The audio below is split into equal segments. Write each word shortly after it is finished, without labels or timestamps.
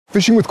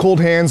Fishing with cold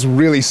hands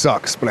really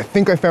sucks, but I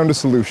think I found a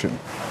solution.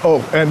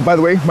 Oh, and by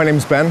the way, my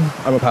name's Ben.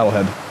 I'm a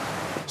paddlehead.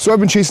 So I've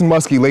been chasing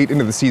musky late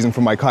into the season for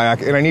my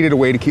kayak, and I needed a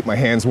way to keep my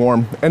hands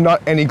warm, and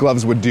not any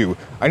gloves would do.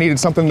 I needed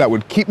something that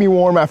would keep me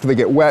warm after they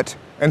get wet,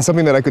 and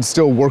something that I could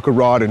still work a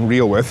rod and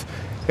reel with,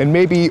 and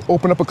maybe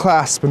open up a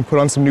clasp and put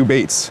on some new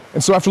baits.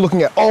 And so after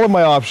looking at all of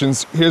my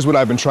options, here's what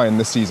I've been trying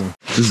this season.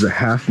 This is a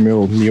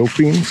half-mil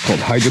neoprene. It's called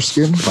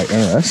Hydroskin by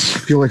NRS. I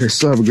feel like I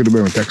still have a good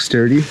amount of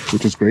dexterity,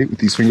 which is great with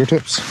these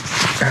fingertips.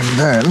 And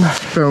then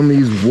found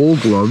these wool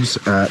gloves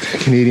at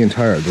Canadian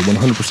Tire. They're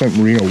 100%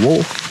 merino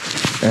wool.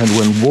 And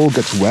when wool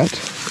gets wet,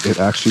 it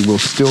actually will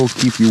still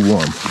keep you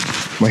warm.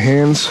 My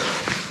hands,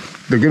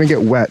 they're gonna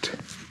get wet,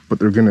 but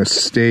they're gonna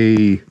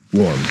stay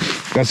warm.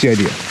 That's the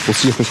idea. We'll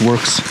see if this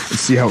works and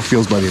see how it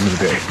feels by the end of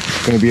the day.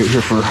 I'm gonna be out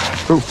here for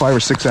about 5 or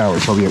 6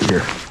 hours. I'll be out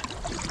here.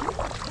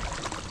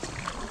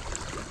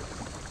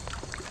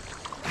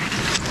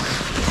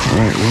 All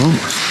right, well,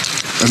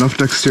 enough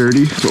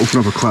dexterity to open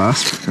up a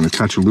clasp and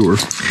attach a lure.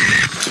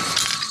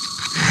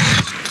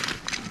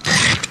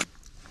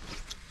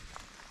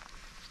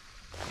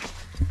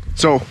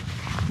 So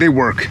they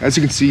work. As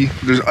you can see,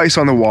 there's ice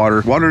on the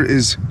water. Water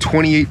is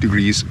 28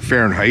 degrees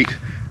Fahrenheit,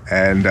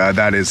 and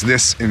that is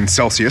this in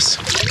Celsius.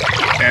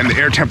 And the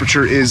air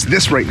temperature is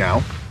this right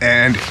now,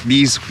 and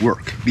these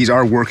work. These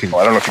are working.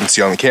 Well, I don't know if you can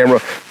see on the camera,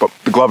 but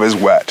the glove is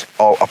wet,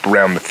 all up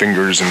around the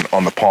fingers and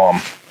on the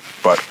palm,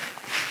 but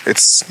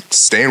it's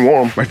staying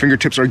warm. My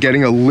fingertips are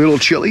getting a little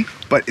chilly,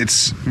 but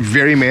it's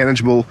very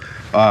manageable.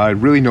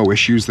 Really no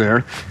issues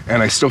there.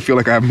 And I still feel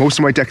like I have most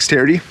of my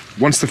dexterity.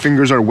 Once the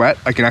fingers are wet,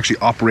 I can actually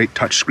operate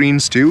touch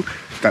screens too.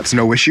 That's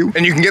no issue.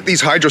 And you can get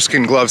these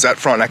Hydroskin gloves at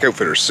Frontenac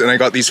Outfitters. And I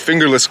got these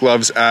fingerless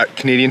gloves at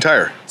Canadian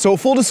Tire. So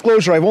full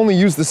disclosure, I've only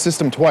used the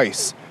system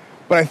twice,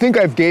 but I think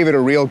I've gave it a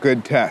real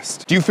good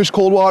test. Do you fish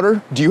cold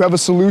water? Do you have a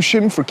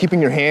solution for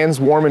keeping your hands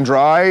warm and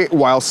dry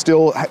while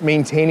still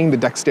maintaining the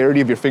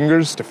dexterity of your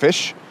fingers to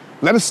fish?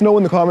 Let us know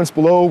in the comments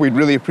below. We'd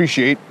really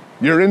appreciate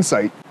your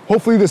insight.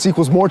 Hopefully this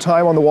equals more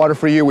time on the water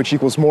for you, which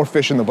equals more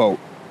fish in the boat.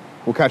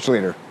 We'll catch you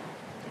later.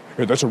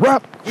 Hey, that's a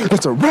wrap.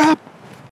 That's a wrap.